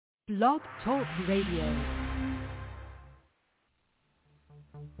Blog Talk Radio.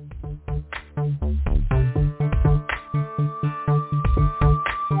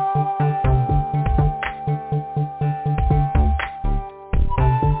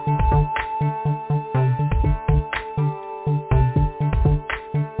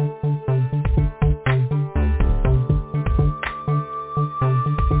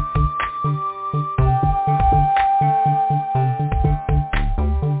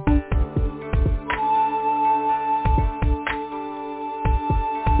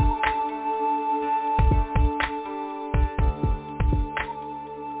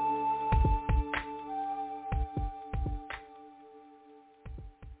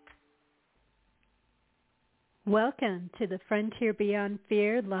 Welcome to the Frontier Beyond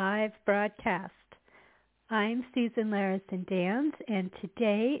Fear live broadcast. I'm Susan Larison Dans, and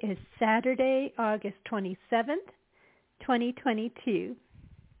today is Saturday, August 27th, 2022.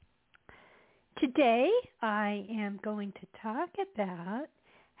 Today, I am going to talk about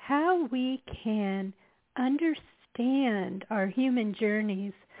how we can understand our human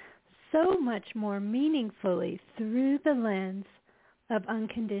journeys so much more meaningfully through the lens of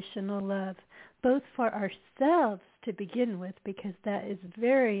unconditional love, both for ourselves to begin with, because that is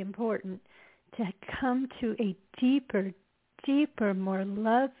very important, to come to a deeper, more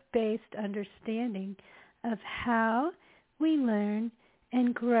love-based understanding of how we learn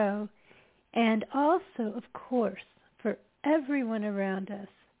and grow, and also, of course, for everyone around us.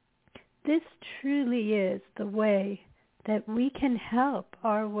 This truly is the way that we can help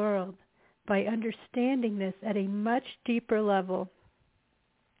our world by understanding this at a much deeper level.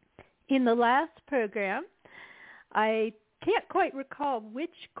 In the last program, I can't quite recall which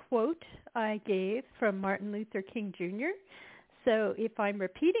quote I gave from Martin Luther King Jr., so if I'm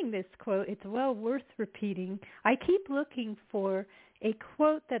repeating this quote, it's well worth repeating. I keep looking for a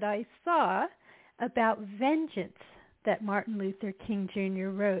quote that I saw about vengeance that Martin Luther King Jr.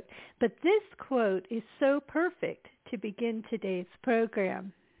 wrote, but this quote is so perfect to begin today's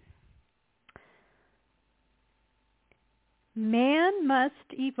program. Man must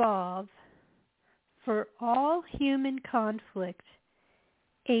evolve for all human conflict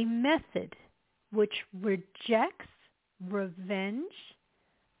a method which rejects revenge,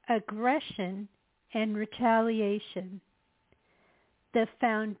 aggression, and retaliation. The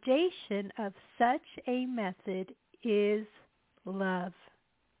foundation of such a method is love.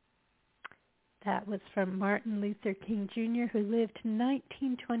 That was from Martin Luther King Jr., who lived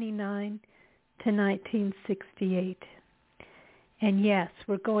 1929 to 1968. And yes,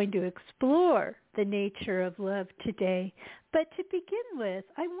 we're going to explore the nature of love today. But to begin with,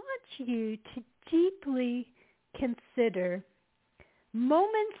 I want you to deeply consider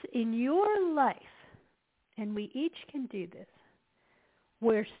moments in your life, and we each can do this,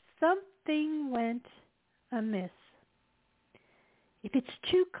 where something went amiss. If it's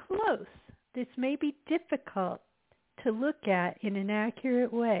too close, this may be difficult to look at in an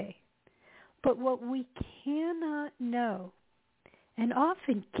accurate way. But what we cannot know, and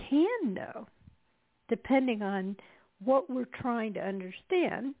often can know, depending on what we're trying to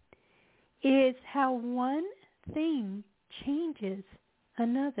understand, is how one thing changes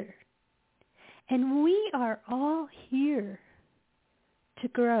another. And we are all here to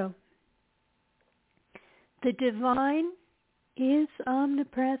grow. The divine is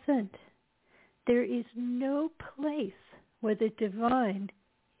omnipresent. There is no place where the divine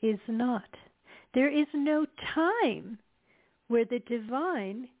is not. There is no time where the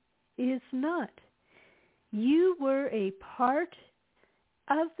divine is not. You were a part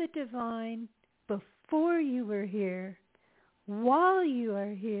of the divine before you were here, while you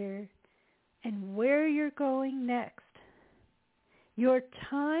are here, and where you're going next. Your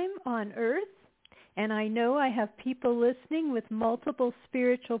time on earth, and I know I have people listening with multiple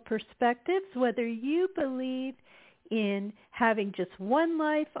spiritual perspectives, whether you believe in having just one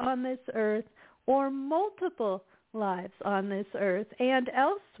life on this earth or multiple lives on this earth and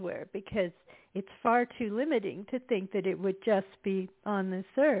elsewhere, because it's far too limiting to think that it would just be on this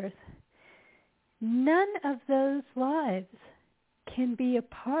earth. None of those lives can be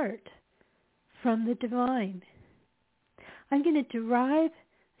apart from the divine. I'm going to derive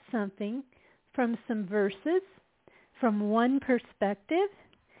something from some verses from one perspective,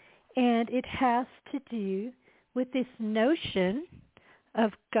 and it has to do with this notion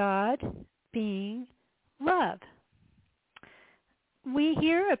of God being love. We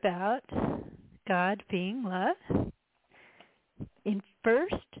hear about God being love in 1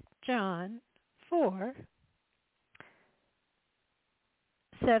 John 4,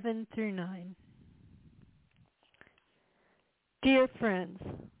 7 through 9. Dear friends,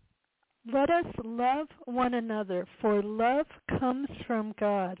 Let us love one another, for love comes from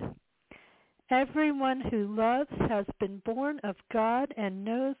God. Everyone who loves has been born of God and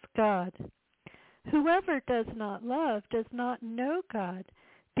knows God. Whoever does not love does not know God,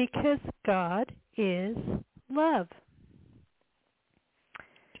 because God is love.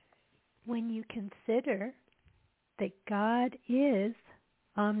 When you consider that God is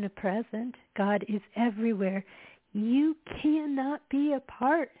omnipresent, God is everywhere, you cannot be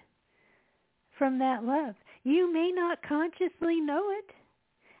apart from that love. You may not consciously know it,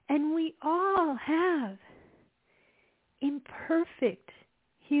 and we all have imperfect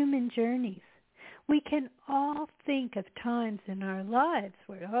human journeys. We can all think of times in our lives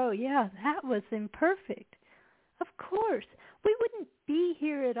where, oh yeah, that was imperfect. Of course, we wouldn't be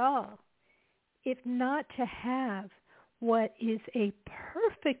here at all if not to have what is a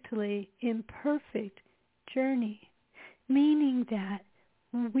perfectly imperfect journey, meaning that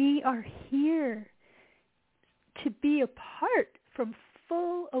we are here to be apart from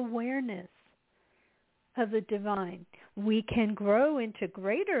full awareness of the divine. We can grow into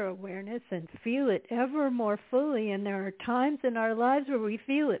greater awareness and feel it ever more fully, and there are times in our lives where we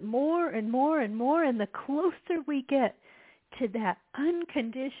feel it more and more and more, and the closer we get to that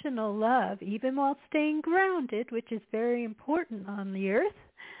unconditional love, even while staying grounded, which is very important on the earth,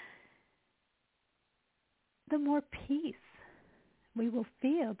 the more peace we will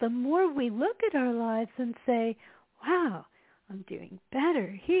feel. The more we look at our lives and say, wow, I'm doing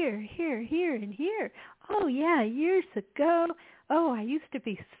better here, here, here, and here. Oh, yeah, years ago, I used to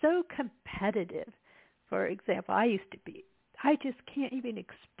be so competitive. For example, I just can't even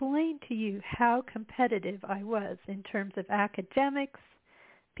explain to you how competitive I was in terms of academics.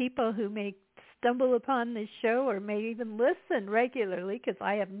 People who may stumble upon this show or may even listen regularly, because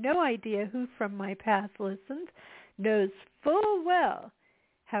I have no idea who from my past listens, knows full well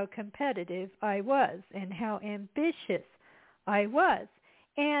how competitive I was and how ambitious I was.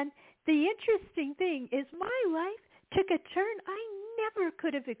 And the interesting thing is my life took a turn I never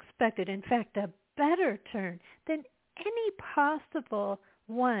could have expected. In fact, a better turn than any possible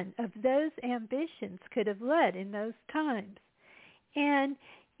one of those ambitions could have led in those times. And,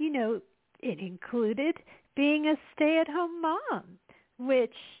 it included being a stay-at-home mom,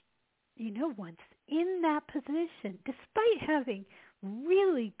 which, once in that position, despite having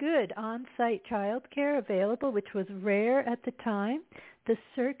really good on-site child care available, which was rare at the time, the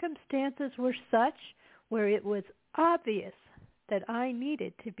circumstances were such where it was obvious that I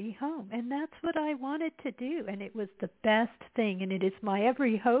needed to be home. And that's what I wanted to do. And it was the best thing. And it is my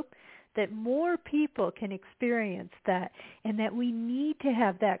every hope that more people can experience that, and that we need to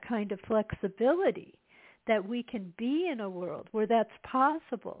have that kind of flexibility, that we can be in a world where that's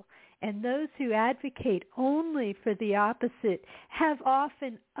possible. And those who advocate only for the opposite have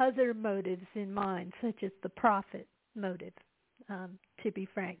often other motives in mind, such as the profit motive, to be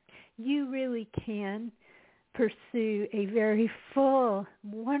frank. You really can pursue a very full,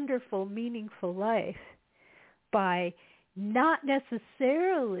 wonderful, meaningful life by not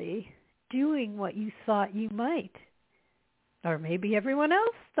necessarily doing what you thought you might, or maybe everyone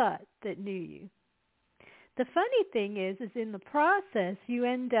else thought that knew you. The funny thing is in the process, you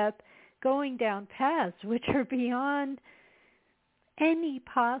end up going down paths which are beyond any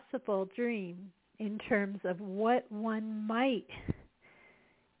possible dream in terms of what one might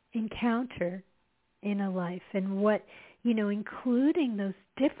encounter in a life, and what, including those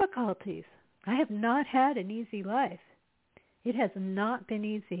difficulties. I have not had an easy life. It has not been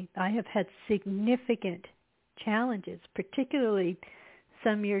easy. I have had significant challenges, particularly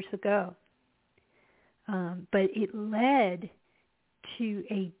some years ago. But it led to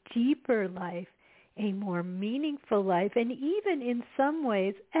a deeper life, a more meaningful life, and even in some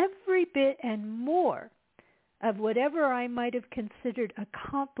ways, every bit and more of whatever I might have considered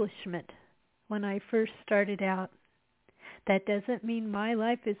accomplishment when I first started out. That doesn't mean my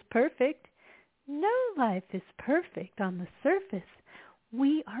life is perfect. No life is perfect on the surface.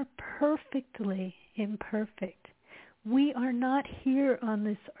 We are perfectly imperfect. We are not here on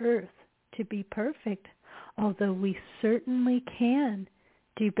this earth to be perfect, although we certainly can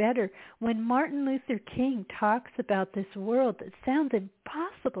do better. When Martin Luther King talks about this world, it sounds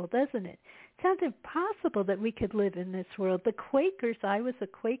impossible, doesn't it? It sounds impossible that we could live in this world. The Quakers, I was a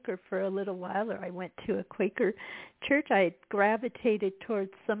Quaker for a little while, or I went to a Quaker church. I had gravitated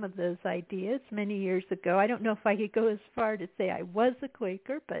towards some of those ideas many years ago. I don't know if I could go as far to say I was a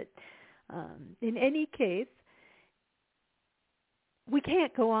Quaker, but in any case, we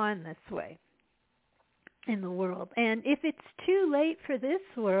can't go on this way in the world. And if it's too late for this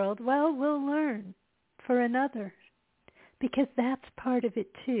world, well, we'll learn for another, because that's part of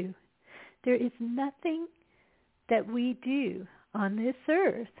it too. There is nothing that we do on this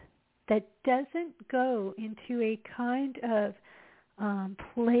earth that doesn't go into a kind of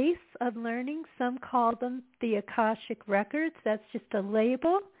place of learning. Some call them the Akashic records. That's just a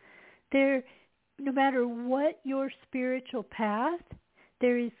label. There, no matter what your spiritual path,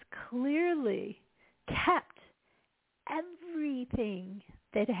 there is clearly kept everything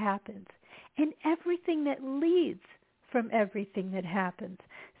that happens and everything that leads from everything that happens.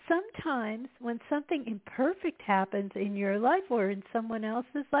 Sometimes when something imperfect happens in your life or in someone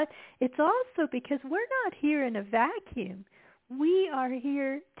else's life, it's also because we're not here in a vacuum. We are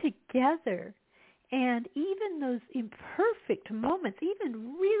here together. And even those imperfect moments,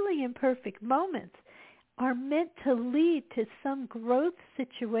 even really imperfect moments, are meant to lead to some growth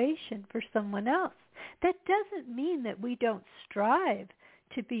situation for someone else. That doesn't mean that we don't strive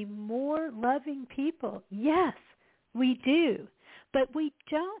to be more loving people. Yes, we do. But we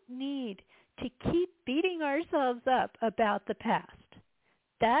don't need to keep beating ourselves up about the past.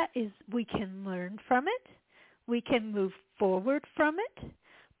 That is, we can learn from it. We can move forward from it.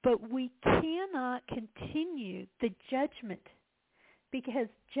 But we cannot continue the judgment, because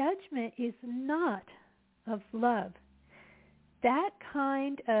judgment is not of love. That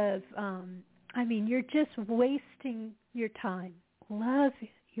kind of, you're just wasting your time. Love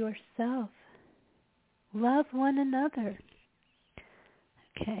yourself. Love one another.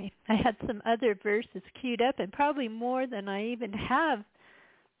 Okay, I had some other verses queued up, and probably more than I even have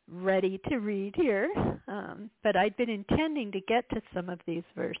ready to read here, but I'd been intending to get to some of these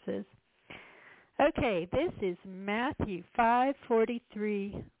verses. Okay, this is Matthew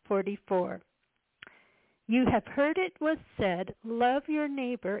 5:43-44. You have heard it was said, love your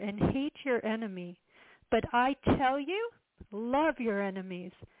neighbor and hate your enemy. But I tell you, love your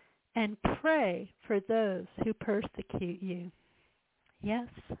enemies and pray for those who persecute you. Yes,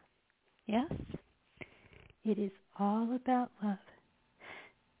 yes, it is all about love.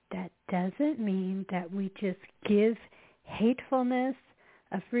 That doesn't mean that we just give hatefulness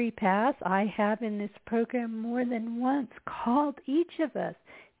a free pass. I have in this program more than once called each of us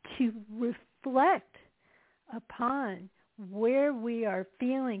to reflect upon where we are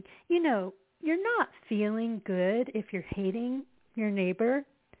feeling. You know, you're not feeling good if you're hating your neighbor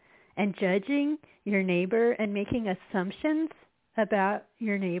and judging your neighbor and making assumptions about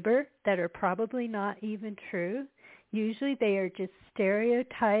your neighbor that are probably not even true. Usually they are just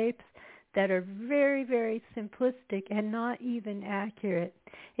stereotypes that are very, very simplistic and not even accurate.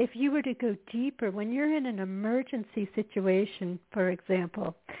 If you were to go deeper, when you're in an emergency situation, for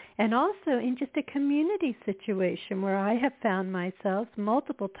example, and also in just a community situation where I have found myself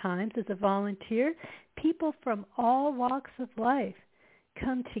multiple times as a volunteer, people from all walks of life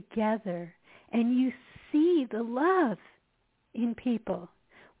come together and you see the love in people.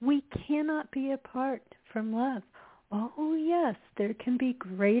 We cannot be apart from love. Oh, yes, there can be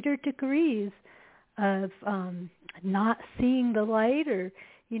greater degrees of not seeing the light or,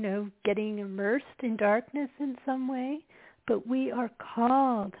 getting immersed in darkness in some way. But we are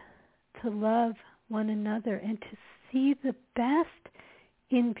called to love one another and to see the best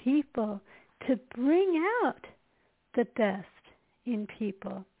in people, to bring out the best in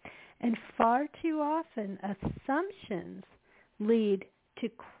people. And far too often, assumptions lead to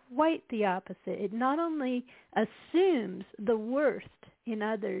quite the opposite. It not only assumes the worst in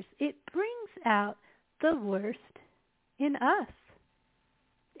others, it brings out the worst in us.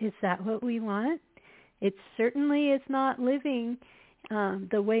 Is that what we want? It certainly is not living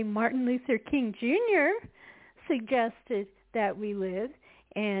the way Martin Luther King Jr. suggested that we live,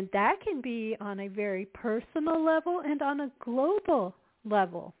 and that can be on a very personal level and on a global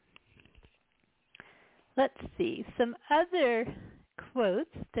level. Let's see, some other quotes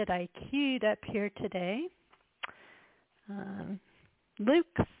that I queued up here today.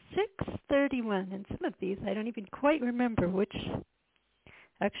 Luke 6:31, and some of these I don't even quite remember which.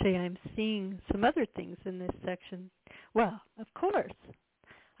 Actually, I'm seeing some other things in this section. Well, of course,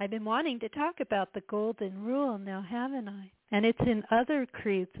 I've been wanting to talk about the golden rule now, haven't I? And it's in other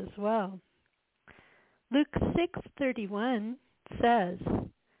creeds as well. Luke 6:31 says,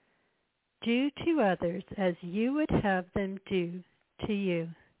 do to others as you would have them do to you.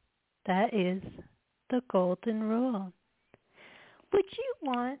 That is the golden rule. Would you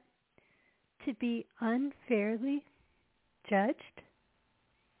want to be unfairly judged?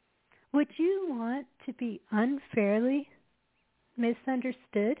 Would you want to be unfairly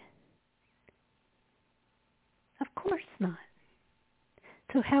misunderstood? Of course not.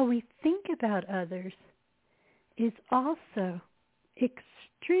 So how we think about others is also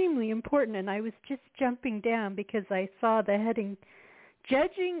extremely important. And I was just jumping down because I saw the heading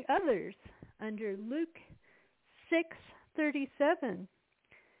Judging others under Luke 6:37.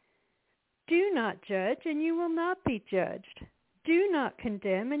 Do not judge, and you will not be judged. Do not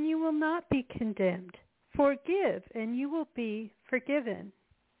condemn, and you will not be condemned. Forgive, and you will be forgiven.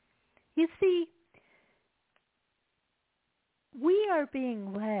 You see, we are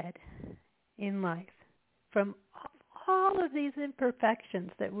being led in life from all of these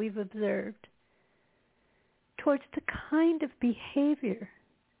imperfections that we've observed towards the kind of behavior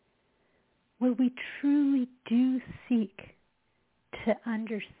where we truly do seek to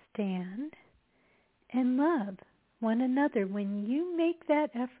understand and love one another. When you make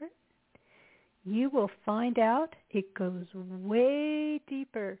that effort, you will find out it goes way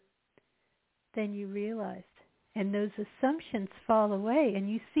deeper than you realized. And those assumptions fall away, and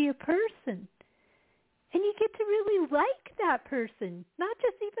you see a person, and you get to really like that person, not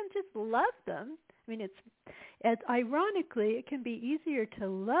just even just love them. I mean, ironically, it can be easier to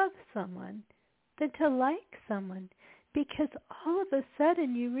love someone than to like someone, because all of a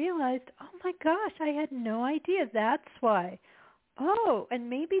sudden you realized, oh my gosh, I had no idea. That's why. Oh, and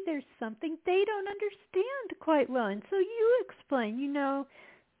maybe there's something they don't understand quite well. And so you explain,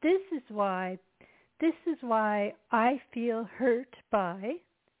 this is why I feel hurt by,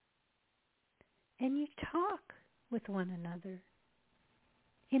 and you talk with one another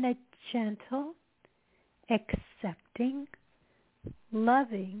in a gentle, accepting,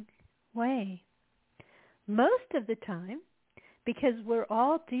 loving way. Most of the time, because we're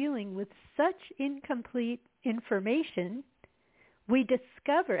all dealing with such incomplete information, we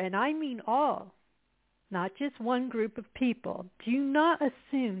discover, and I mean all, not just one group of people. Do not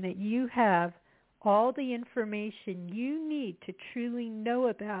assume that you have all the information you need to truly know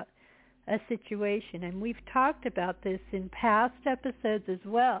about a situation. And we've talked about this in past episodes as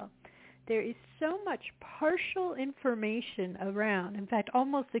well. There is so much partial information around, in fact,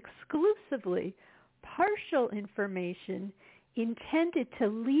 almost exclusively partial information intended to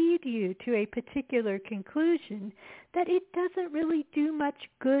lead you to a particular conclusion, that it doesn't really do much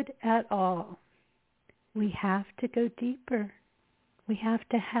good at all. We have to go deeper. We have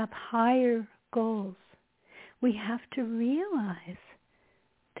to have higher goals. We have to realize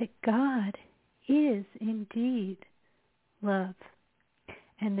that God is indeed love,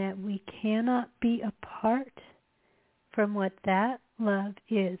 and that we cannot be apart from what that love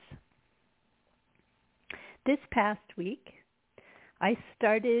is. This past week, I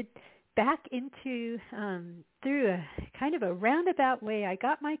started back into, through a kind of a roundabout way, I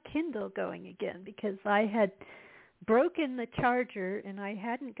got my Kindle going again, because I had broken the charger and I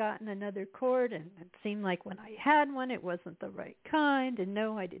hadn't gotten another cord, and it seemed like when I had one it wasn't the right kind, and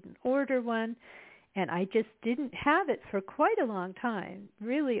no, I didn't order one, and I just didn't have it for quite a long time,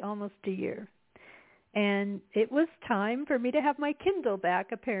 really almost a year. And it was time for me to have my Kindle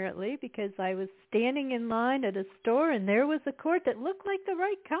back, apparently, because I was standing in line at a store and there was a cord that looked like the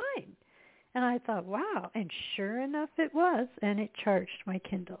right kind. And I thought, wow, and sure enough it was, and it charged my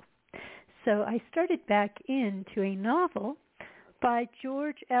Kindle. So I started back into a novel by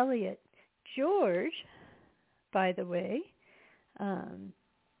George Eliot. George, by the way,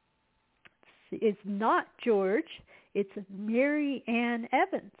 is not George, it's Mary Ann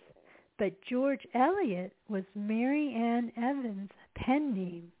Evans. But George Eliot was Mary Ann Evans' pen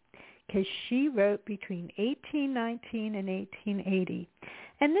name, because she wrote between 1819 and 1880.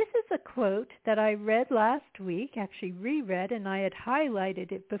 And this is a quote that I read last week, actually reread, and I had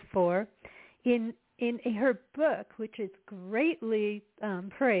highlighted it before, in her book, which is greatly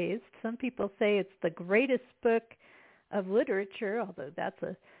praised. Some people say it's the greatest book of literature, although that's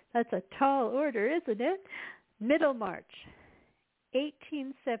a tall order, isn't it? Middlemarch,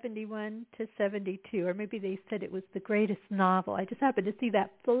 1871 to 72, or maybe they said it was the greatest novel. I just happened to see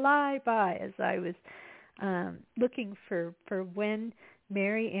that fly by as I was looking for when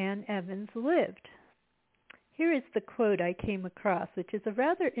Mary Ann Evans lived. Here is the quote I came across, which is a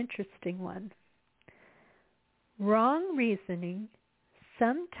rather interesting one. Wrong reasoning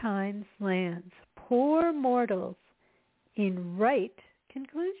sometimes lands poor mortals in right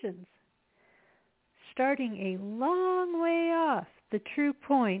conclusions, starting a long way off the true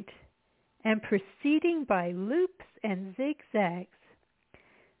point and proceeding by loops and zigzags.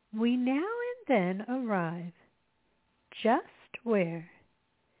 We now and then arrive just where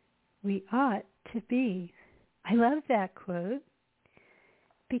we ought to be. I love that quote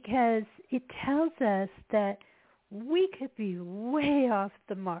because it tells us that we could be way off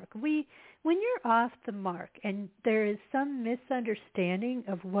the mark. When you're off the mark and there is some misunderstanding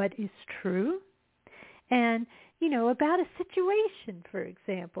of what is true, and, about a situation, for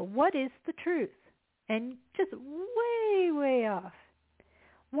example, what is the truth? And just way, way off.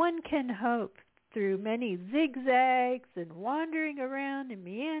 one can hope through many zigzags and wandering around and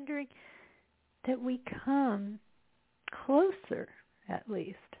meandering that we come closer, at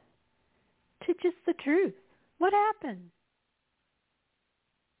least, to just the truth. What happened?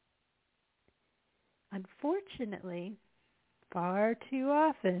 Unfortunately, far too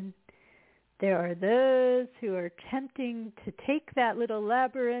often, there are those who are attempting to take that little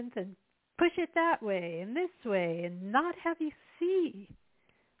labyrinth and push it that way and this way and not have you see.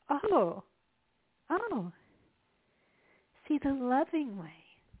 Oh, see the loving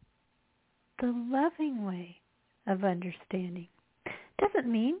way of understanding.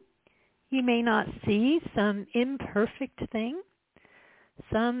 Doesn't mean you may not see some imperfect thing,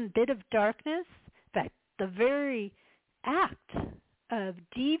 some bit of darkness. In fact, the very act of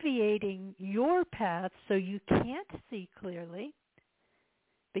deviating your path so you can't see clearly,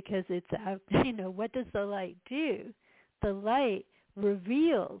 because it's out, what does the light do? The light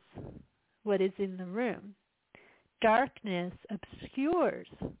reveals what is in the room. Darkness obscures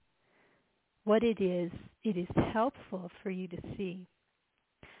what it is helpful for you to see.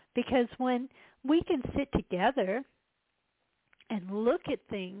 Because when we can sit together and look at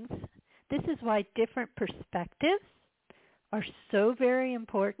things, this is why different perspectives are so very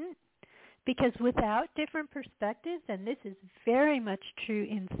important. Because without different perspectives, and this is very much true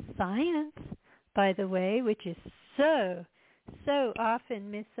in science, by the way, which is so often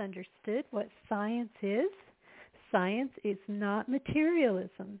misunderstood what science is. Science is not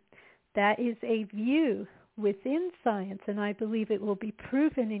materialism. That is a view within science, and I believe it will be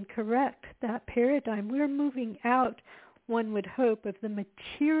proven incorrect. That paradigm, we're moving out, one would hope, of the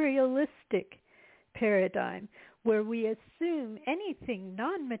materialistic paradigm, where we assume anything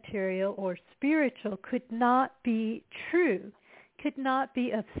non-material or spiritual could not be true, could not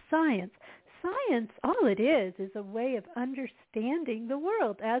be of science. Science, all it is a way of understanding the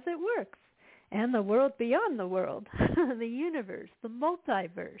world as it works, and the world beyond the world, the universe, the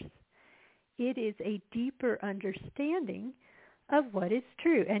multiverse. It is a deeper understanding of what is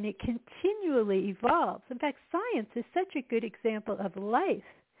true, and it continually evolves. In fact, science is such a good example of life,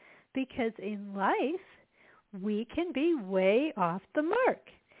 because in life, we can be way off the mark.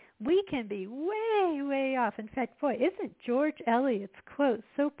 We can be way, way off. In fact, boy, isn't George Eliot's quote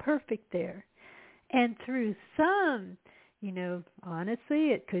so perfect there? And through some, honestly,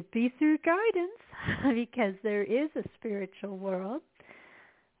 it could be through guidance, because there is a spiritual world.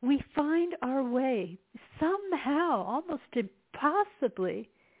 We find our way somehow, almost impossibly,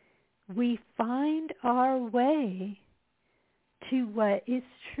 we find our way to what is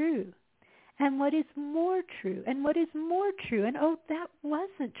true. And what is more true, and what is more true, and that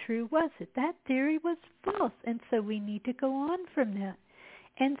wasn't true, was it? That theory was false, and so we need to go on from that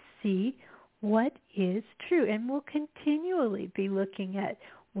and see what is true. And we'll continually be looking at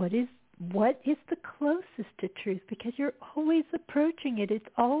what is the closest to truth, because you're always approaching it. It's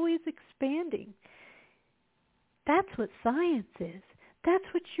always expanding. That's what science is. That's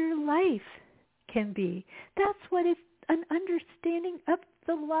what your life can be. That's what is an understanding of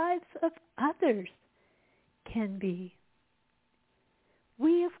the lives of others can be.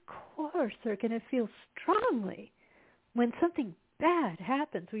 We, of course, are going to feel strongly when something bad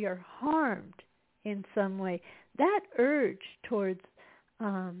happens. We are harmed in some way. That urge towards,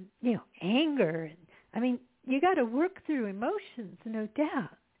 anger. You got to work through emotions, no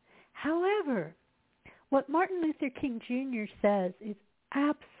doubt. However, what Martin Luther King Jr. says is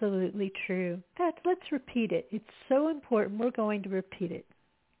absolutely true. In fact, let's repeat it. It's so important. We're going to repeat it.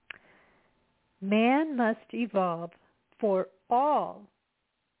 Man must evolve for all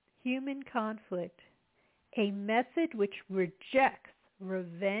human conflict a method which rejects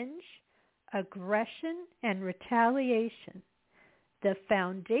revenge, aggression, and retaliation. The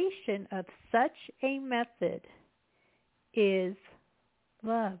foundation of such a method is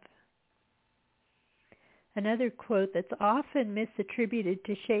love. Another quote that's often misattributed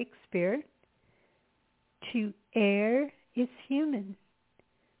to Shakespeare: to err is human,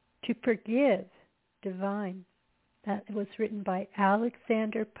 to forgive divine. That was written by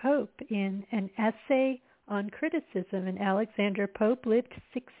Alexander Pope in an essay on criticism. And Alexander Pope lived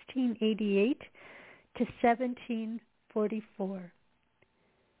 1688 to 1744.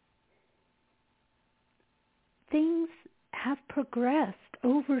 Things have progressed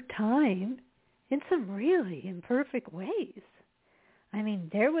over time in some really imperfect ways.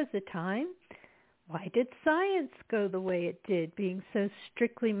 There was a time, why did science go the way it did, being so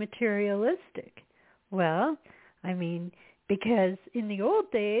strictly materialistic? Well, because in the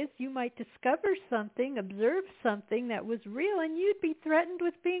old days, you might discover something, observe something that was real, and you'd be threatened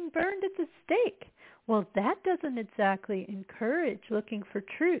with being burned at the stake. Well, that doesn't exactly encourage looking for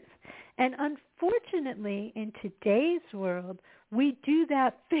truth. And unfortunately, in today's world, we do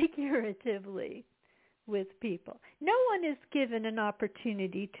that figuratively with people. No one is given an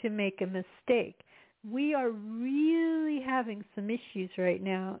opportunity to make a mistake. We are really having some issues right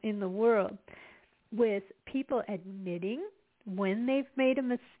now in the world with people admitting when they've made a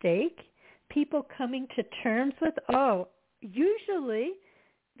mistake, people coming to terms with, usually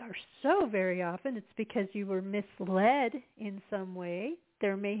or so very often it's because you were misled in some way.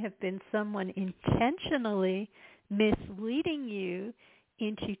 There may have been someone intentionally misleading you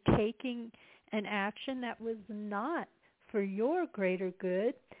into taking an action that was not for your greater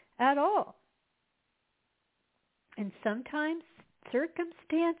good at all. And sometimes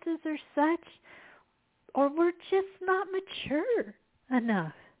circumstances are such, or we're just not mature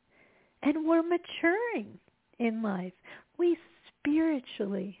enough. And we're maturing in life. We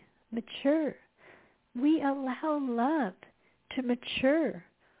spiritually mature. We allow love to mature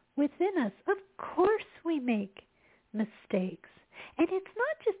within us. Of course we make mistakes. And it's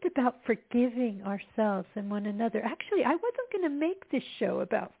not just about forgiving ourselves and one another. Actually, I wasn't going to make this show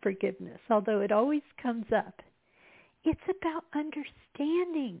about forgiveness, although it always comes up. It's about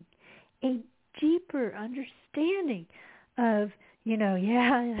understanding, a deeper understanding of,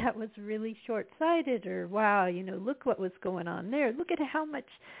 that was really short-sighted, or wow, look what was going on there. Look at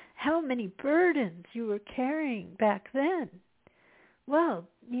how many burdens you were carrying back then. Well,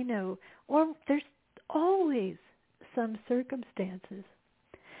 or there's always some circumstances.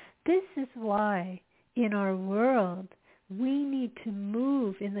 This is why in our world we need to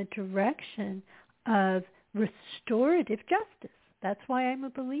move in the direction of restorative justice. That's why I'm a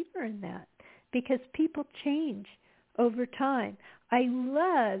believer in that, because people change over time. I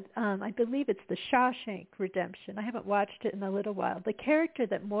love, I believe it's the Shawshank Redemption. I haven't watched it in a little while. The character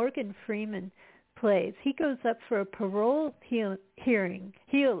that Morgan Freeman plays, he goes up for a parole hearing,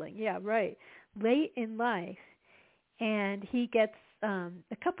 late in life, and he gets, a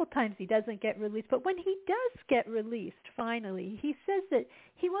couple times he doesn't get released, but when he does get released, finally, he says that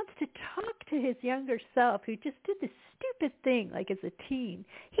he wants to talk to his younger self who just did this stupid thing, like as a teen.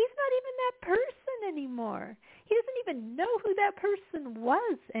 He's not even that person anymore. He doesn't even know who that person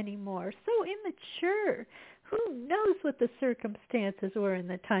was anymore. So immature. Who knows what the circumstances were in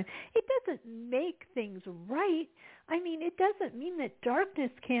the time? It doesn't make things right. I mean, it doesn't mean that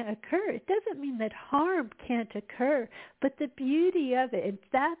darkness can't occur. It doesn't mean that harm can't occur. But the beauty of it, and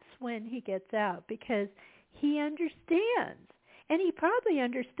that's when he gets out, because he understands. And he probably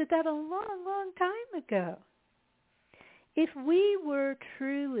understood that a long, long time ago. If we were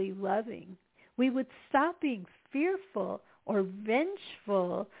truly loving, we would stop being fearful or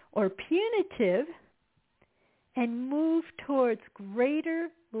vengeful or punitive and move towards greater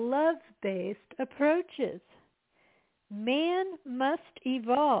love-based approaches. Man must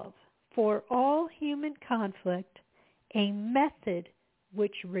evolve for all human conflict a method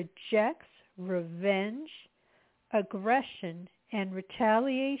which rejects revenge, aggression, and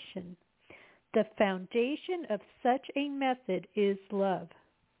retaliation. The foundation of such a method is love.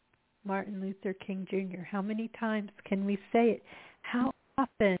 Martin Luther King Jr. How many times can we say it? How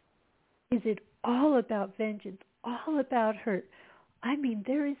often is it all about vengeance, all about hurt? I mean,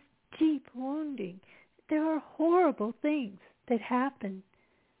 there is deep wounding. There are horrible things that happen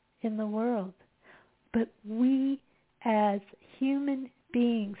in the world. But we as human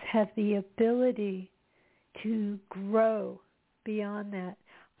beings have the ability to grow beyond that.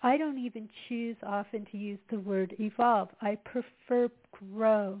 I don't even choose often to use the word evolve. I prefer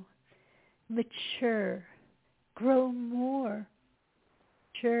grow, mature, grow more,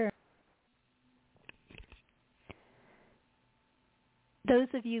 mature. Those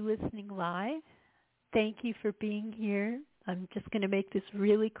of you listening live, thank you for being here. I'm just going to make this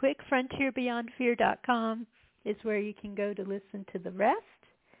really quick. FrontierBeyondFear.com is where you can go to listen to the rest.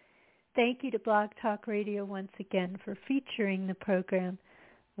 Thank you to Blog Talk Radio once again for featuring the program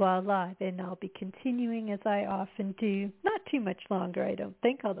while live, and I'll be continuing as I often do. Not too much longer, I don't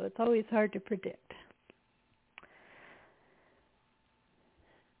think, although it's always hard to predict.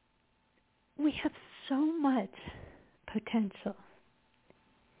 We have so much potential.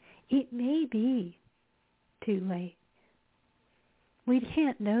 It may be too late. We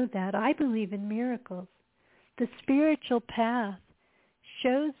can't know that. I believe in miracles. The spiritual path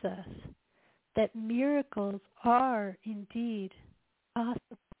shows us that miracles are indeed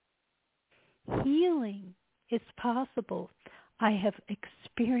possible. Healing is possible. I have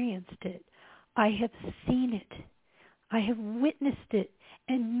experienced it. I have seen it. I have witnessed it,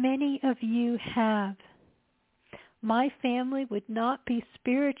 and many of you have. My family would not be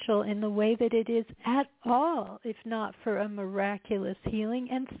spiritual in the way that it is at all if not for a miraculous healing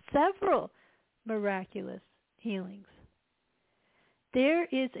and several miraculous healings. There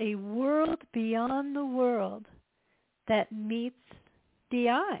is a world beyond the world that meets the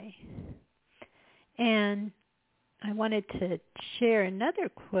eye. And I wanted to share another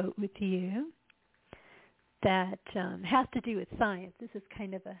quote with you that has to do with science. This is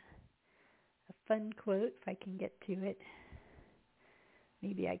kind of a fun quote, if I can get to it.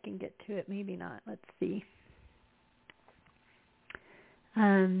 Maybe I can get to it, maybe not. Let's see.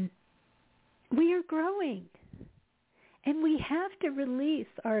 We are growing, and we have to release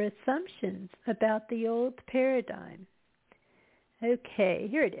our assumptions about the old paradigm. Okay,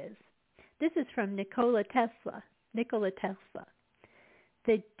 here it is. This is from Nikola Tesla.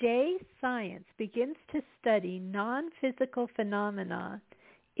 The day science begins to study non-physical phenomena,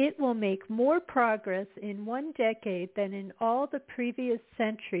 it will make more progress in 1 decade than in all the previous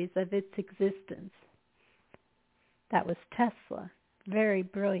centuries of its existence. That was Tesla, very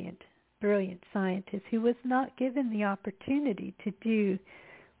brilliant scientist who was not given the opportunity to do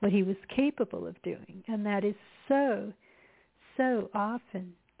what he was capable of doing. And that is so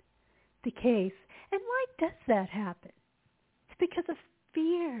often the case. And why does that happen? It's because of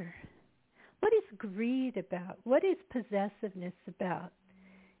fear. What is greed about? What is possessiveness about?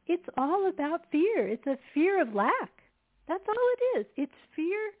 It's all about fear. It's a fear of lack. That's all it is. It's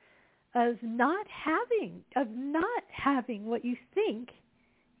fear of not having what you think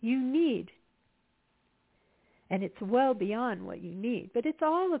you need. And it's well beyond what you need. But it's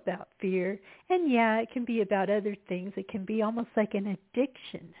all about fear. And yeah, it can be about other things. It can be almost like an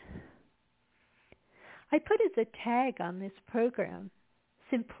addiction. I put as a tag on this program,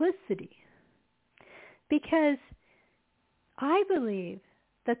 simplicity. Because I believe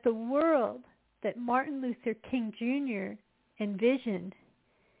that the world that Martin Luther King Jr. envisioned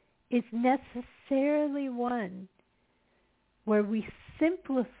is necessarily one where we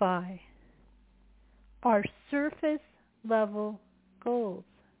simplify our surface level goals.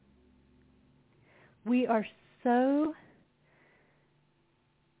 We are so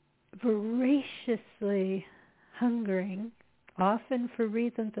voraciously hungering, often for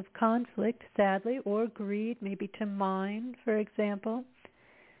reasons of conflict, sadly, or greed, maybe to mine, for example.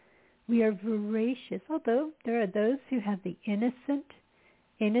 We are voracious, although there are those who have the innocent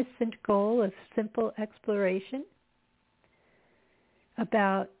goal of simple exploration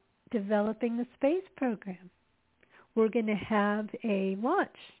about developing the space program. We're going to have a launch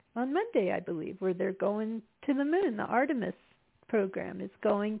on Monday, I believe, where they're going to the moon. The Artemis program is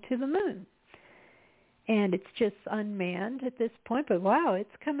going to the moon. And it's just unmanned at this point, but wow, it's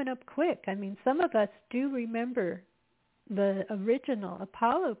coming up quick. I mean, some of us do remember the original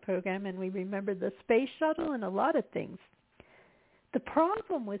Apollo program, and we remember the space shuttle and a lot of things. The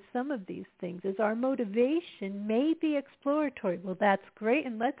problem with some of these things is our motivation may be exploratory. Well, that's great,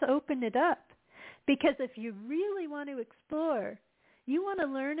 and let's open it up. Because if you really want to explore, you want to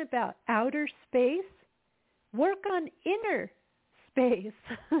learn about outer space, work on inner space.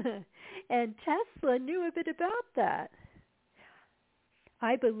 And Tesla knew a bit about that.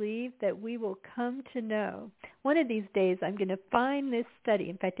 I believe that we will come to know. One of these days I'm going to find this study.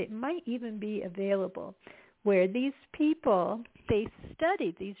 In fact, it might even be available, where these people, they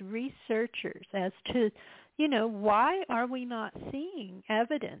studied, these researchers, as to, why are we not seeing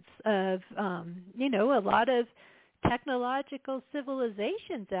evidence of, a lot of technological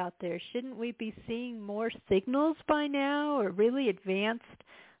civilizations out there? Shouldn't we be seeing more signals by now, or really advanced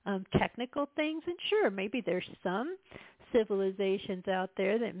technical things? And sure, maybe there's some civilizations out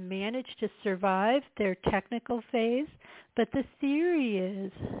there that manage to survive their technical phase, but the theory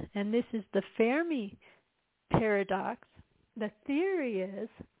is, and this is the Fermi paradox, the theory is,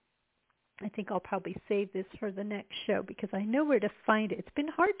 I think I'll probably save this for the next show because I know where to find it. It's been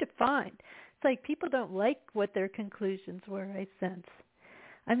hard to find. It's like people don't like what their conclusions were, I sense.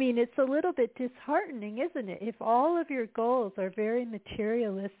 I mean, it's a little bit disheartening, isn't it? If all of your goals are very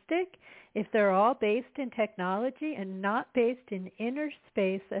materialistic, if they're all based in technology and not based in inner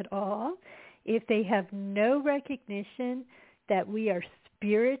space at all, if they have no recognition that we are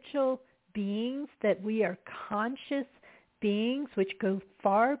spiritual beings, that we are conscious beings which go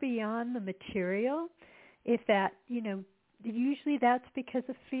far beyond the material, if that, usually that's because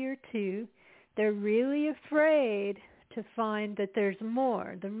of fear too. They're really afraid to find that there's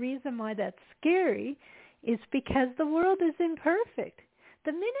more. The reason why that's scary is because the world is imperfect.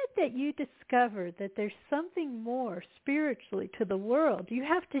 The minute that you discover that there's something more spiritually to the world, you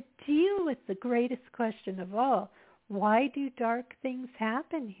have to deal with the greatest question of all. Why do dark things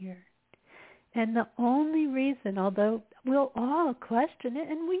happen here? And the only reason, although we'll all question it,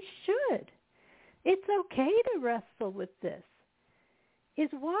 and we should, it's okay to wrestle with this, is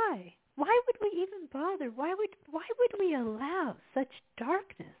why? Why would we even bother? Why would we allow such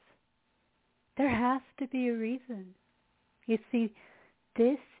darkness? There has to be a reason. You see,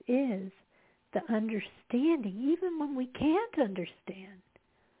 this is the understanding, even when we can't understand.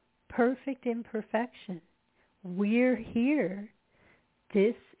 Perfect imperfection. We're here.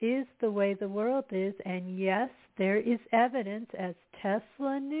 This is the way the world is, and yes, there is evidence, as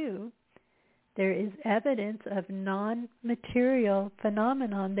Tesla knew, there is evidence of non-material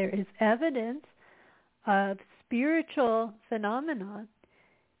phenomenon. There is evidence of spiritual phenomenon.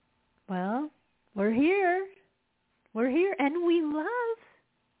 Well, we're here. We're here, and we love.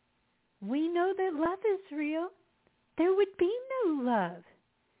 We know that love is real. There would be no love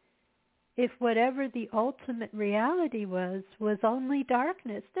if whatever the ultimate reality was only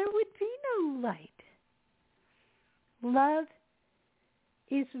darkness. There would be no light. Love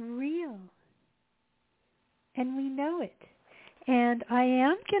is real, and we know it. And I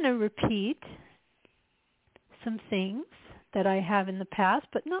am going to repeat some things that I have in the past,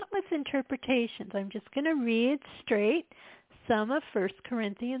 but not with interpretations. I'm just going to read straight some of 1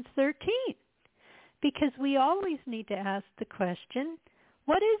 Corinthians 13, because we always need to ask the question,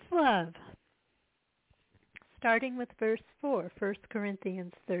 what is love? Starting with verse 4, 1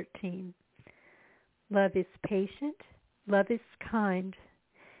 Corinthians 13. Love is patient. Love is kind.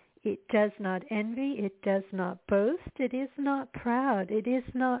 It does not envy. It does not boast. It is not proud. It is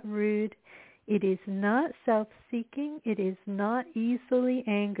not rude. It is not self-seeking. It is not easily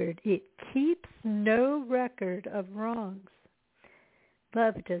angered. It keeps no record of wrongs.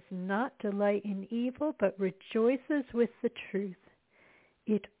 Love does not delight in evil, but rejoices with the truth.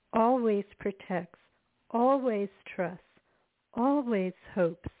 It always protects, always trusts, always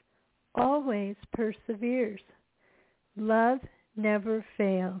hopes, always perseveres. Love never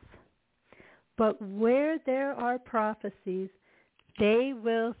fails. But where there are prophecies, they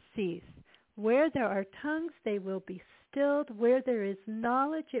will cease. Where there are tongues, they will be stilled. Where there is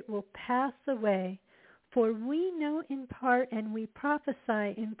knowledge, it will pass away. For we know in part and we prophesy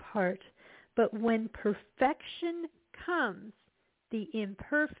in part. But when perfection comes, the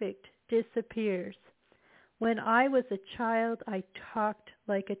imperfect disappears. When I was a child, I talked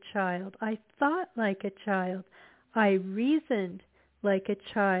like a child. I thought like a child. I reasoned like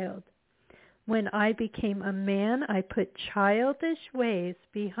a child. When I became a man, I put childish ways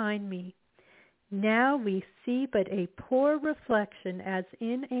behind me. Now we see but a poor reflection as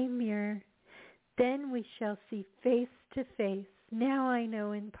in a mirror. Then we shall see face to face. Now I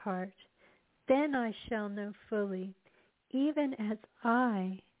know in part. Then I shall know fully, even as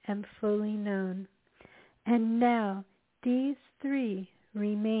I am fully known. And now these three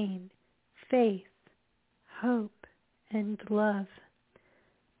remain, faith, hope, and love.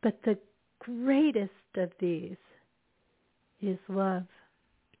 But the greatest of these is love.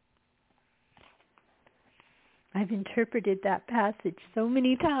 I've interpreted that passage so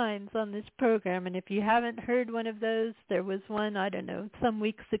many times on this program, and if you haven't heard one of those, there was one, I don't know, some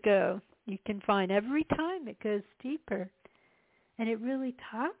weeks ago. You can find every time it goes deeper. And it really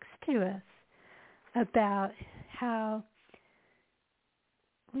talks to us about how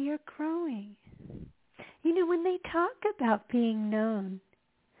we are growing. You know, when they talk about being known,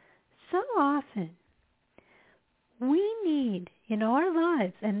 so often we need in our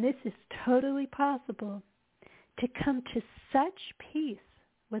lives, and this is totally possible, to come to such peace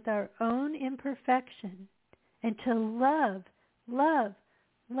with our own imperfection and to love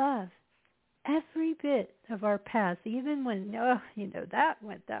every bit of our past, even when, that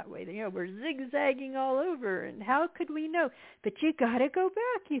went that way. We're zigzagging all over, and how could we know? But you got to go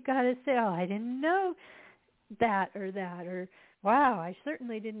back. You got to say, I didn't know that, or wow, I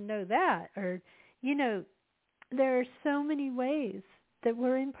certainly didn't know that, or, there are so many ways that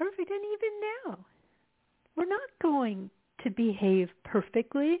we're imperfect, and even now, we're not going to behave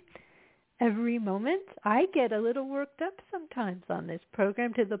perfectly every moment. I get a little worked up sometimes on this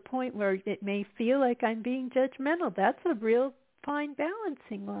program to the point where it may feel like I'm being judgmental. That's a real fine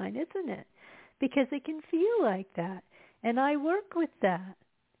balancing line, isn't it? Because it can feel like that. And I work with that.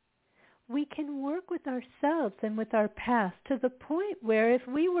 We can work with ourselves and with our past to the point where if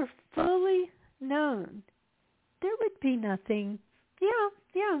we were fully known, there would be nothing.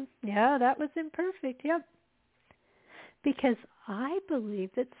 Yeah, that was imperfect. Yep. Because I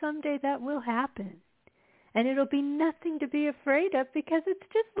believe that someday that will happen. And it'll be nothing to be afraid of because it's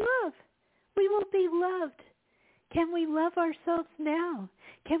just love. We will be loved. Can we love ourselves now?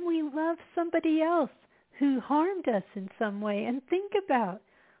 Can we love somebody else who harmed us in some way? And think about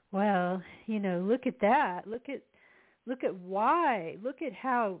well, look at that. Look at why. Look at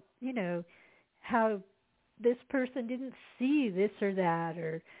how, how this person didn't see this or that,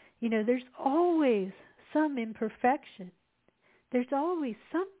 or, there's always some imperfection. There's always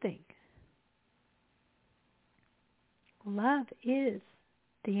something. Love is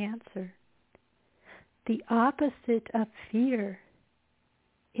the answer. The opposite of fear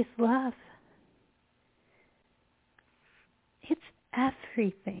is love. It's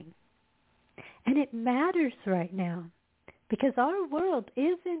everything. And it matters right now because our world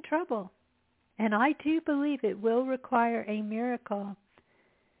is in trouble. And I do believe it will require a miracle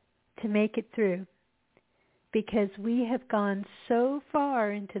to make it through, because we have gone so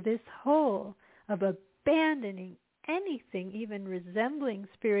far into this hole of abandoning anything even resembling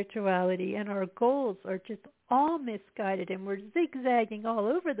spirituality, and our goals are just all misguided, and we're zigzagging all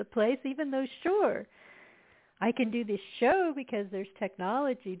over the place, even though, sure, I can do this show because there's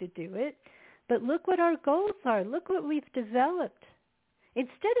technology to do it, but look what our goals are. Look what we've developed.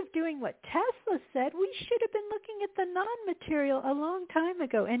 Instead of doing what Tesla said, we should have been looking at the non-material a long time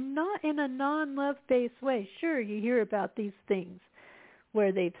ago, and not in a non-love-based way. Sure, you hear about these things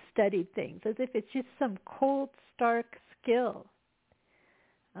where they've studied things as if it's just some cold, stark skill.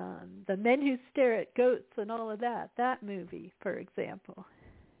 The Men Who Stare at Goats and all of that movie, for example.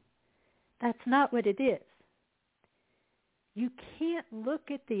 That's not what it is. You can't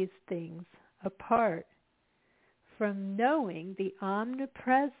look at these things apart from knowing the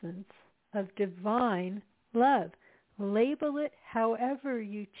omnipresence of divine love. Label it however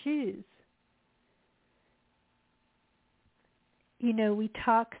you choose. We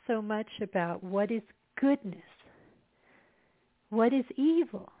talk so much about what is goodness, what is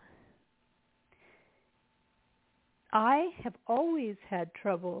evil. I have always had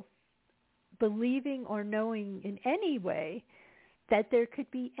trouble believing or knowing in any way that there could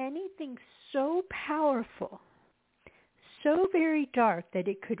be anything so powerful, so very dark, that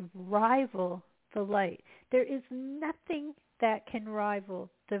it could rival the light. There is nothing that can rival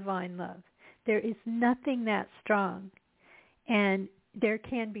divine love. There is nothing that strong. And there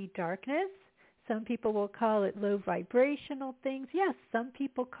can be darkness. Some people will call it low vibrational things. Yes, some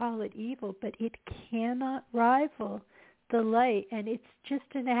people call it evil, but it cannot rival the light. And it's just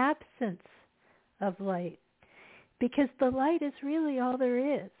an absence of light, because the light is really all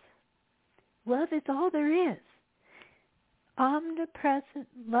there is. Love is all there is. Omnipresent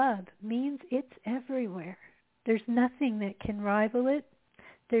love means it's everywhere. There's nothing that can rival it.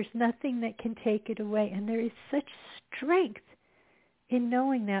 There's nothing that can take it away. And there is such strength in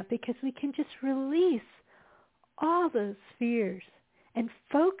knowing that, because we can just release all those fears and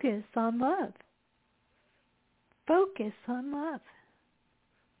focus on love. Focus on love.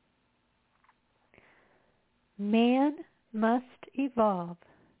 Man must evolve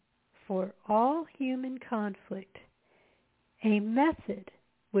for all human conflict a method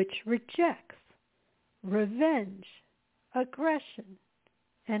which rejects revenge, aggression,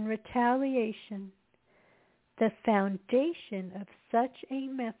 and retaliation. The foundation of such a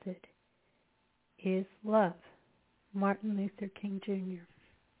method is love. Martin Luther King Jr.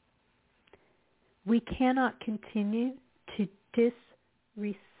 We cannot continue to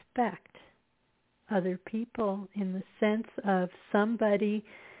disrespect other people in the sense of somebody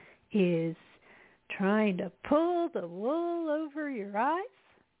is trying to pull the wool over your eyes,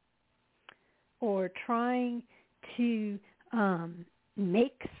 or trying to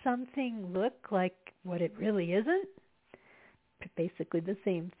make something look like what it really isn't, basically the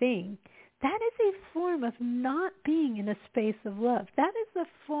same thing. That is a form of not being in a space of love. That is a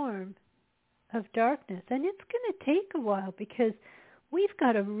form of darkness, and it's going to take a while, because we've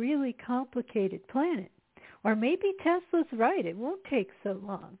got a really complicated planet. Or maybe Tesla's right, it won't take so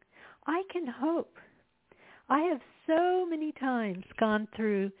long. I can hope. I have so many times gone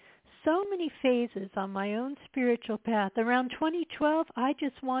through so many phases on my own spiritual path. Around 2012, I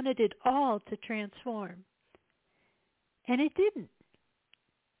just wanted it all to transform. And it didn't.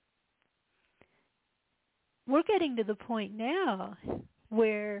 We're getting to the point now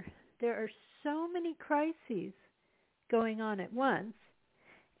where there are so many crises going on at once,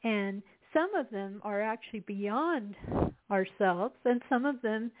 and some of them are actually beyond ourselves, and some of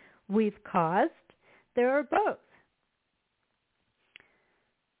them we've caused. There are both.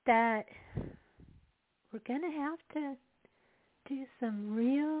 That we're going to have to do some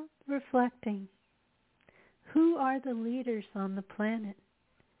real reflecting. Who are the leaders on the planet?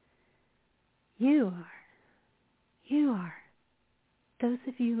 You are. You are. Those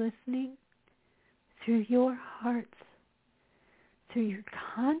of you listening, through your hearts, through your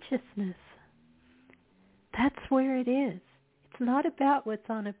consciousness, that's where it is. It's not about what's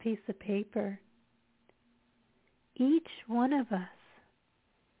on a piece of paper. Each one of us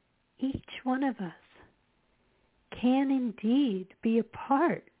can indeed be a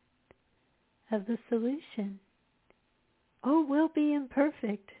part of the solution. Oh, we'll be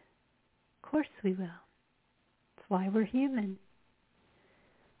imperfect. Of course we will. That's why we're human.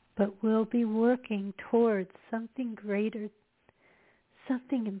 But we'll be working towards something greater,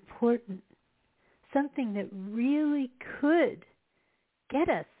 something important, something that really could get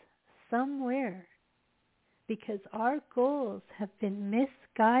us somewhere, because our goals have been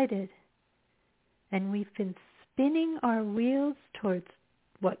misguided and we've been spinning our wheels towards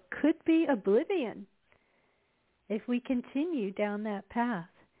what could be oblivion if we continue down that path.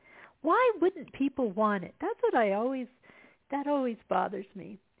 Why wouldn't people want it? That's what that always bothers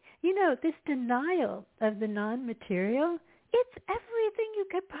me. You know, this denial of the non-material, it's everything you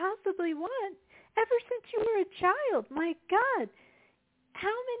could possibly want ever since you were a child. My God, how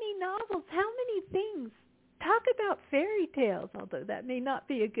many novels, how many things talk about fairy tales, although that may not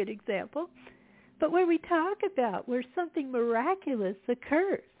be a good example, but where we talk about where something miraculous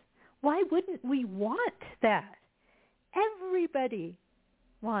occurs. Why wouldn't we want that? Everybody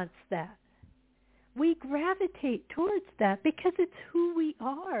wants that. We gravitate towards that because it's who we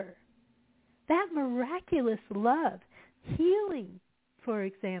are. That miraculous love, healing, for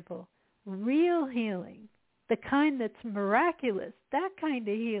example, real healing, the kind that's miraculous, that kind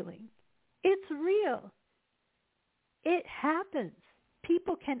of healing, it's real. It happens.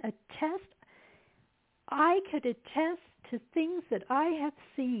 People can attest. I could attest to things that I have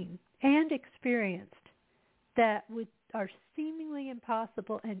seen and experienced that are seemingly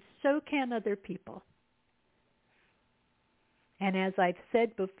impossible, and so can other people. And as I've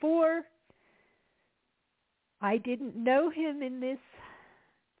said before, I didn't know him in this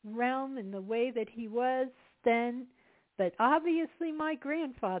realm in the way that he was then, but obviously my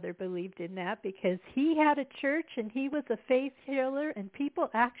grandfather believed in that because he had a church and he was a faith healer and people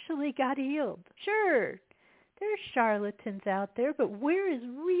actually got healed. Sure, there's charlatans out there, but where is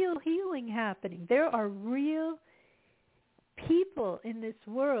real healing happening? There are real people in this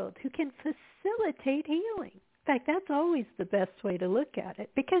world who can facilitate healing. In fact, that's always the best way to look at it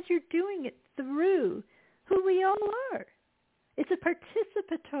because you're doing it through who we all are. It's a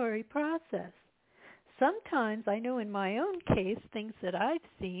participatory process. Sometimes, I know in my own case, things that I've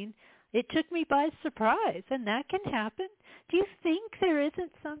seen, it took me by surprise, and that can happen. Do you think there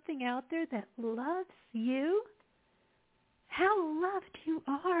isn't something out there that loves you? How loved you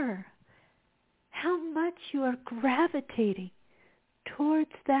are. How much you are gravitating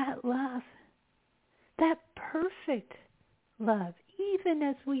towards that love. That perfect love, even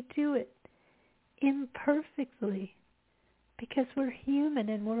as we do it imperfectly, because we're human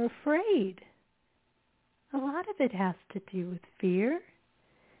and we're afraid. A lot of it has to do with fear.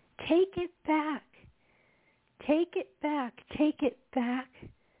 Take it back. Take it back. Take it back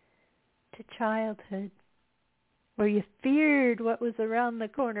to childhood, where you feared what was around the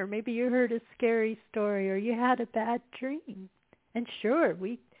corner. Maybe you heard a scary story or you had a bad dream. And sure,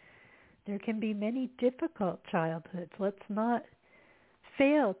 there can be many difficult childhoods. Let's not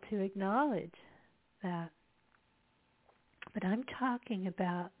fail to acknowledge that. But I'm talking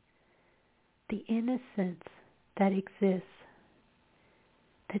about the innocence that exists,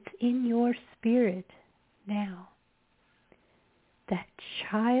 that's in your spirit now. That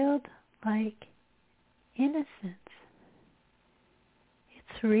childlike innocence.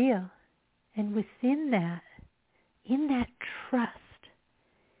 It's real. And within that, in that trust,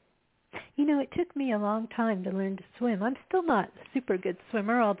 you know, it took me a long time to learn to swim. I'm still not a super good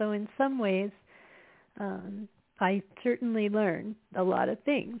swimmer, although in some ways I certainly learned a lot of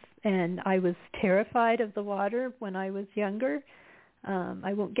things. And I was terrified of the water when I was younger.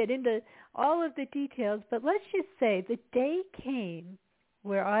 I won't get into all of the details, but let's just say the day came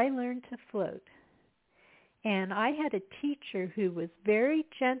where I learned to float. And I had a teacher who was very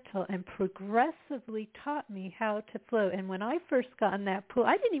gentle and progressively taught me how to float. And when I first got in that pool,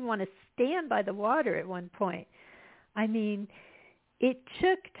 I didn't even want to stand by the water at one point. I mean, it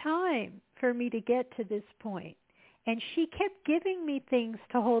took time for me to get to this point. And she kept giving me things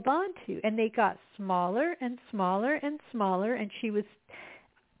to hold on to. And they got smaller and smaller and smaller. And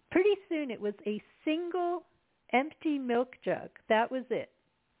pretty soon it was a single empty milk jug. That was it.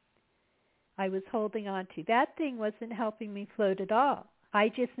 I was holding on to. That thing wasn't helping me float at all. I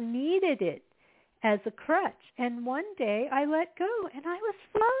just needed it as a crutch. And one day I let go and I was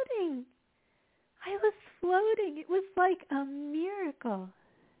floating. I was floating. It was like a miracle.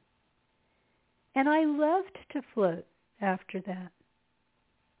 And I loved to float after that.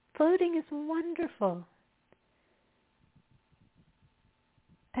 Floating is wonderful.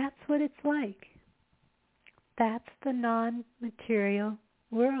 That's what it's like. That's the non-material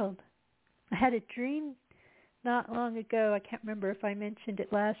world. I had a dream not long ago. I can't remember if I mentioned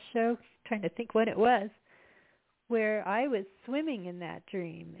it last show. Trying to think when it was, where I was swimming in that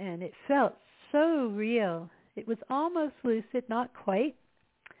dream, and it felt so real. It was almost lucid, not quite.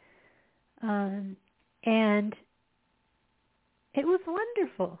 And it was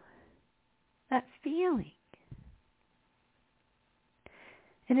wonderful, that feeling.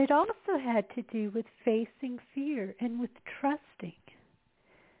 And it also had to do with facing fear and with trusting.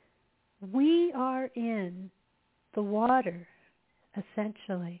 We are in the water,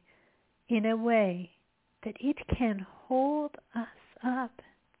 essentially, in a way that it can hold us up.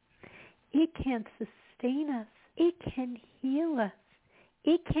 It can sustain us. It can heal us.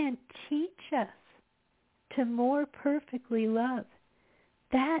 It can teach us to more perfectly love.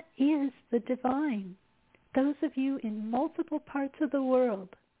 That is the divine. Those of you in multiple parts of the world,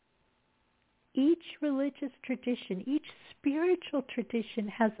 each religious tradition, each spiritual tradition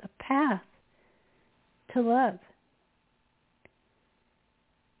has a path to love.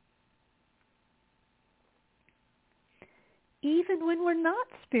 Even when we're not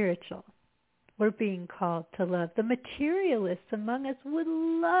spiritual, we're being called to love. The materialists among us would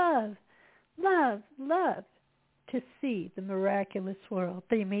love to see the miraculous world.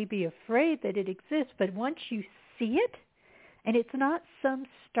 They may be afraid that it exists, but once you see it, and it's not some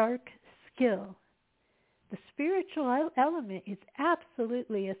stark skill, the spiritual element is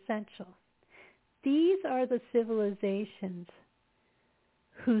absolutely essential. These are the civilizations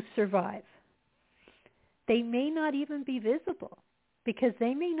who survive. They may not even be visible because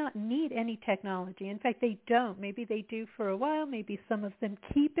they may not need any technology. In fact, they don't. Maybe they do for a while. Maybe some of them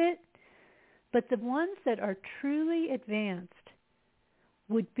keep it. But the ones that are truly advanced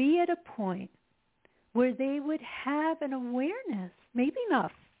would be at a point where they would have an awareness, maybe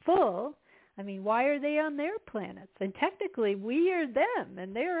not full. I mean, why are they on their planets? And technically, we are them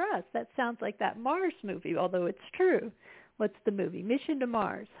and they're us. That sounds like that Mars movie, although it's true. What's the movie? Mission to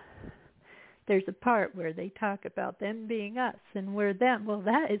Mars. There's a part where they talk about them being us and we're them. Well,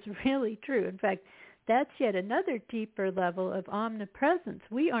 that is really true. In fact, that's yet another deeper level of omnipresence.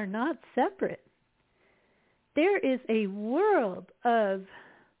 We are not separate. There is a world of,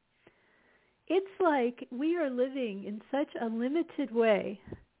 it's like we are living in such a limited way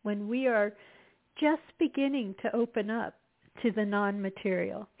when we are just beginning to open up to the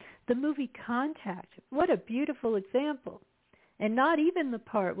non-material. The movie Contact, what a beautiful example. And not even the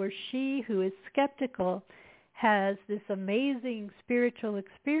part where she who is skeptical has this amazing spiritual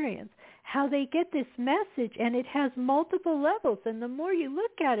experience. How they get this message and it has multiple levels. And the more you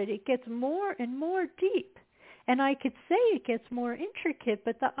look at it, it gets more and more deep. And I could say it gets more intricate,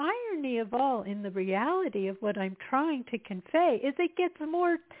 but the irony of all in the reality of what I'm trying to convey is it gets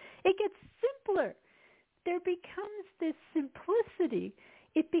simpler. There becomes this simplicity,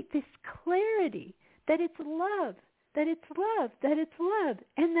 this clarity that it's love, that it's love, that it's love,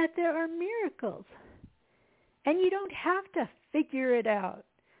 and that there are miracles. And you don't have to figure it out.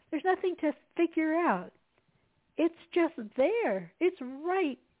 There's nothing to figure out. It's just there. It's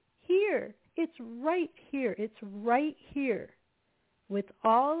right here. It's right here. It's right here with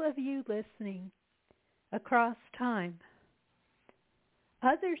all of you listening across time.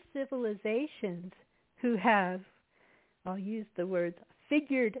 Other civilizations who have, I'll use the words,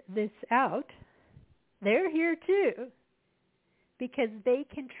 figured this out, they're here too because they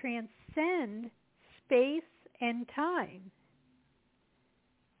can transcend space and time.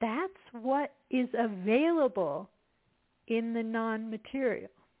 That's what is available in the non-material.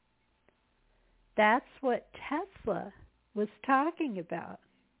 That's what Tesla was talking about.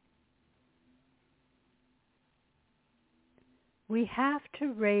 We have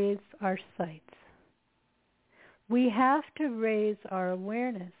to raise our sights. We have to raise our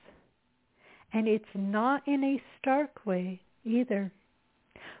awareness. And it's not in a stark way either.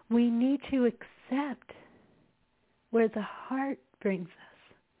 We need to accept where the heart brings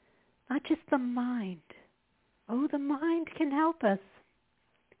us, not just the mind. Oh, the mind can help us.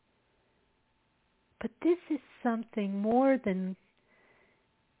 But this is something more than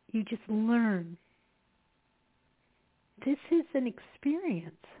you just learn. This is an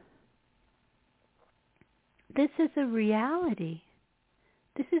experience. This is a reality.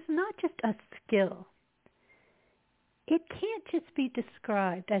 This is not just a skill. It can't just be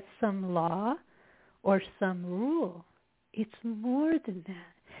described as some law or some rule. It's more than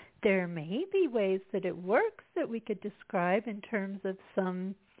that. There may be ways that it works that we could describe in terms of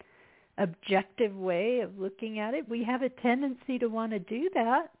some objective way of looking at it. We have a tendency to want to do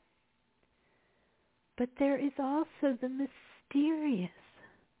that. But there is also the mysterious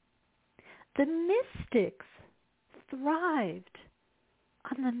The mystics thrived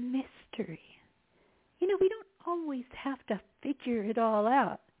on the mystery. We don't always have to figure it all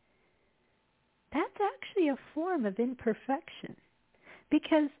out. That's actually a form of imperfection,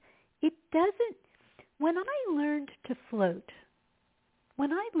 because it doesn't, when I learned to float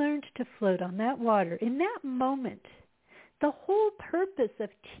on that water, in that moment, the whole purpose of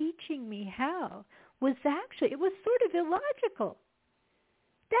teaching me how was actually, it was sort of illogical.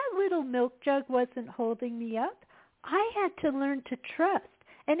 That little milk jug wasn't holding me up. I had to learn to trust.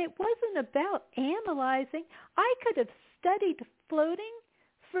 And it wasn't about analyzing. I could have studied floating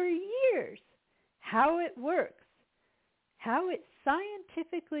for years, how it works, how it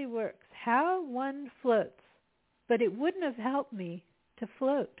scientifically works, how one floats. But it wouldn't have helped me to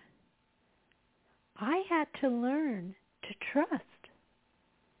float. I had to learn to trust.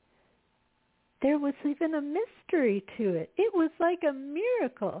 There was even a mystery to it. It was like a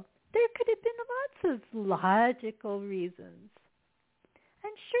miracle. There could have been lots of logical reasons.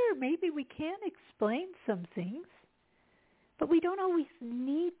 And sure, maybe we can explain some things, but we don't always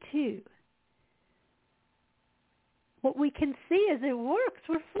need to. What we can see is it works.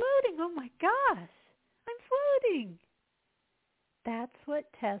 We're floating. Oh my gosh, I'm floating. That's what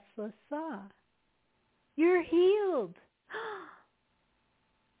Tesla saw. You're healed.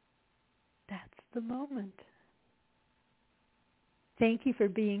 That's the moment. Thank you for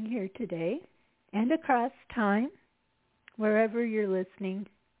being here today and across time. Wherever you're listening.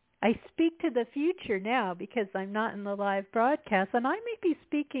 I speak to the future now because I'm not in the live broadcast, and I may be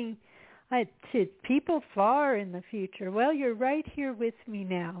speaking to people far in the future. Well, you're right here with me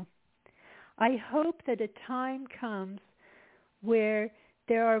now. I hope that a time comes where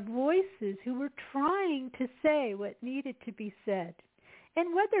there are voices who are trying to say what needed to be said.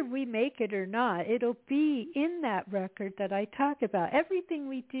 And whether we make it or not, it'll be in that record that I talk about. Everything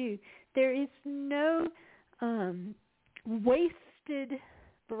we do, there is no wasted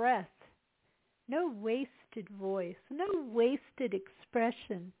breath, no wasted voice, no wasted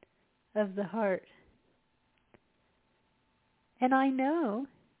expression of the heart. And I know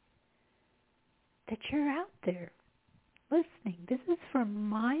that you're out there listening. This is from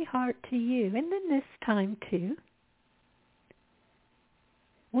my heart to you, and then this time too.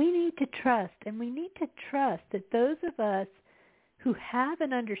 We need to trust, and we need to trust that those of us who have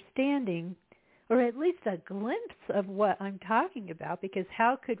an understanding, or at least a glimpse of what I'm talking about, because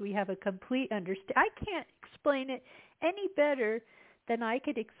how could we have a complete understanding? I can't explain it any better than I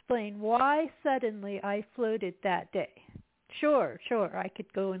could explain why suddenly I floated that day. Sure, I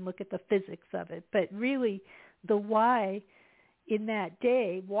could go and look at the physics of it, but really the why in that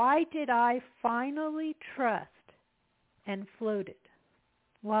day, why did I finally trust and floated?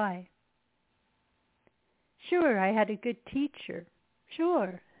 Why? Sure, I had a good teacher.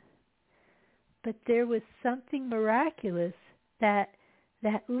 Sure. But there was something miraculous, that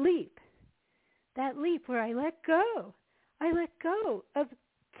leap where I let go. I let go of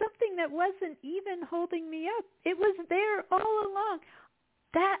something that wasn't even holding me up. It was there all along.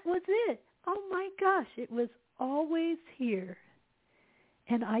 That was it. Oh my gosh, it was always here.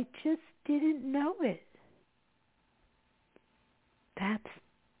 And I just didn't know it. That's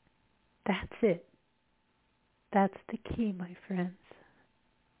it. That's the key, my friends.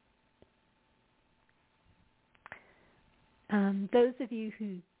 Those of you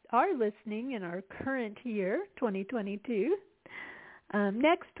who are listening in our current year, 2022,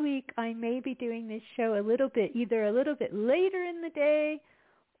 next week I may be doing this show either a little bit later in the day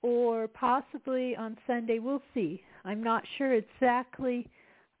or possibly on Sunday. We'll see. I'm not sure exactly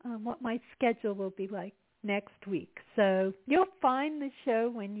what my schedule will be like next week. So you'll find the show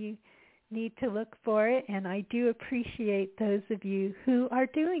when you need to look for it, and I do appreciate those of you who are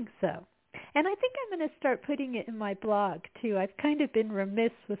doing so. And I think I'm going to start putting it in my blog, too. I've kind of been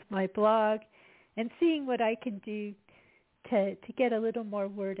remiss with my blog and seeing what I can do to get a little more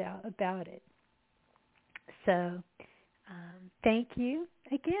word out about it. So thank you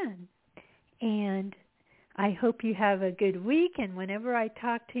again. And I hope you have a good week. And whenever I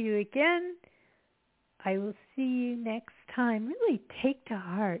talk to you again, I will see you next time. Really take to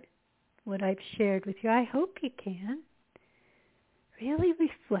heart what I've shared with you. I hope you can. Really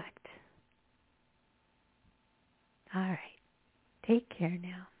reflect. All right. Take care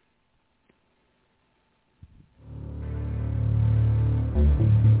now.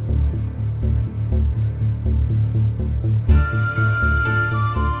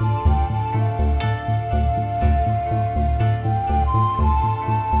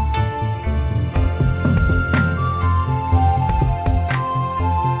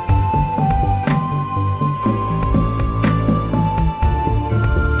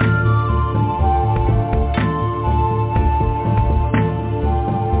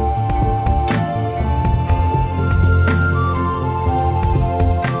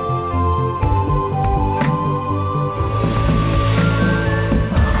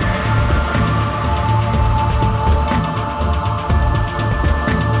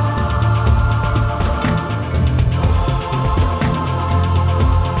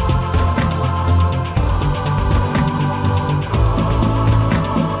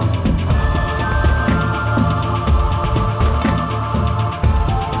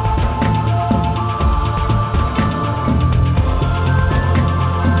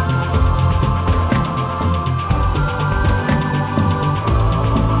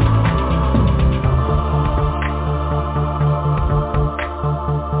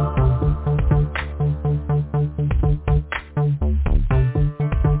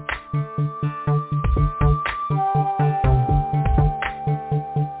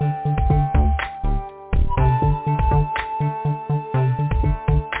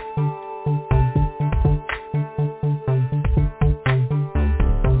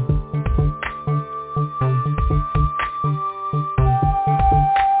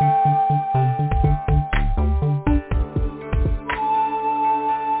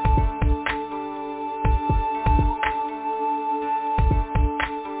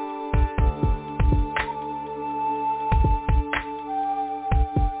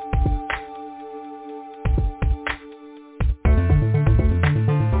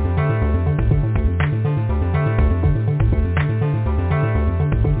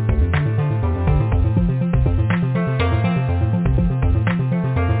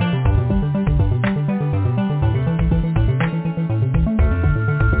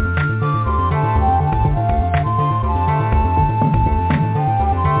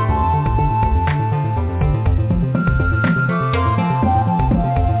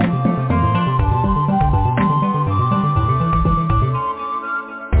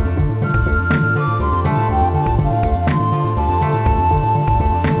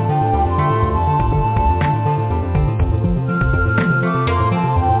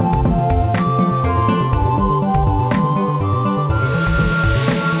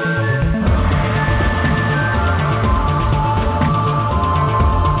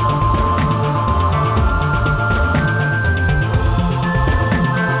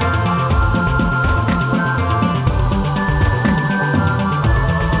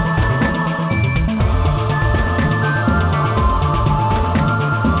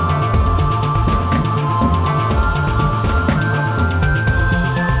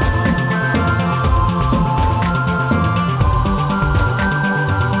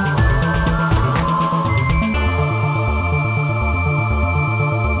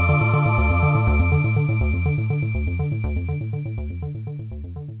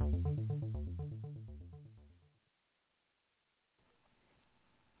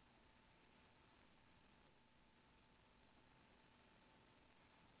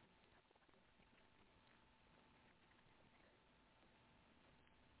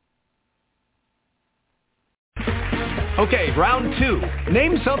 Okay, round 2.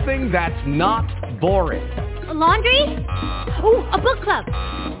 Name something that's not boring. A laundry? Ooh, a book club.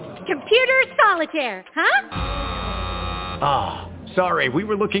 Computer solitaire, huh? Ah, sorry, we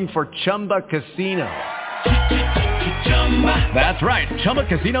were looking for Chumba Casino. That's right,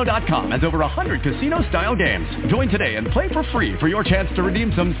 ChumbaCasino.com has over 100 casino-style games. Join today and play for free for your chance to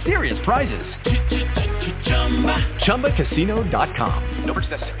redeem some serious prizes. ChumbaCasino.com. No purchase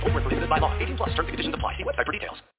necessary. Void where prohibited by law. 18+ terms and conditions apply. See website for details.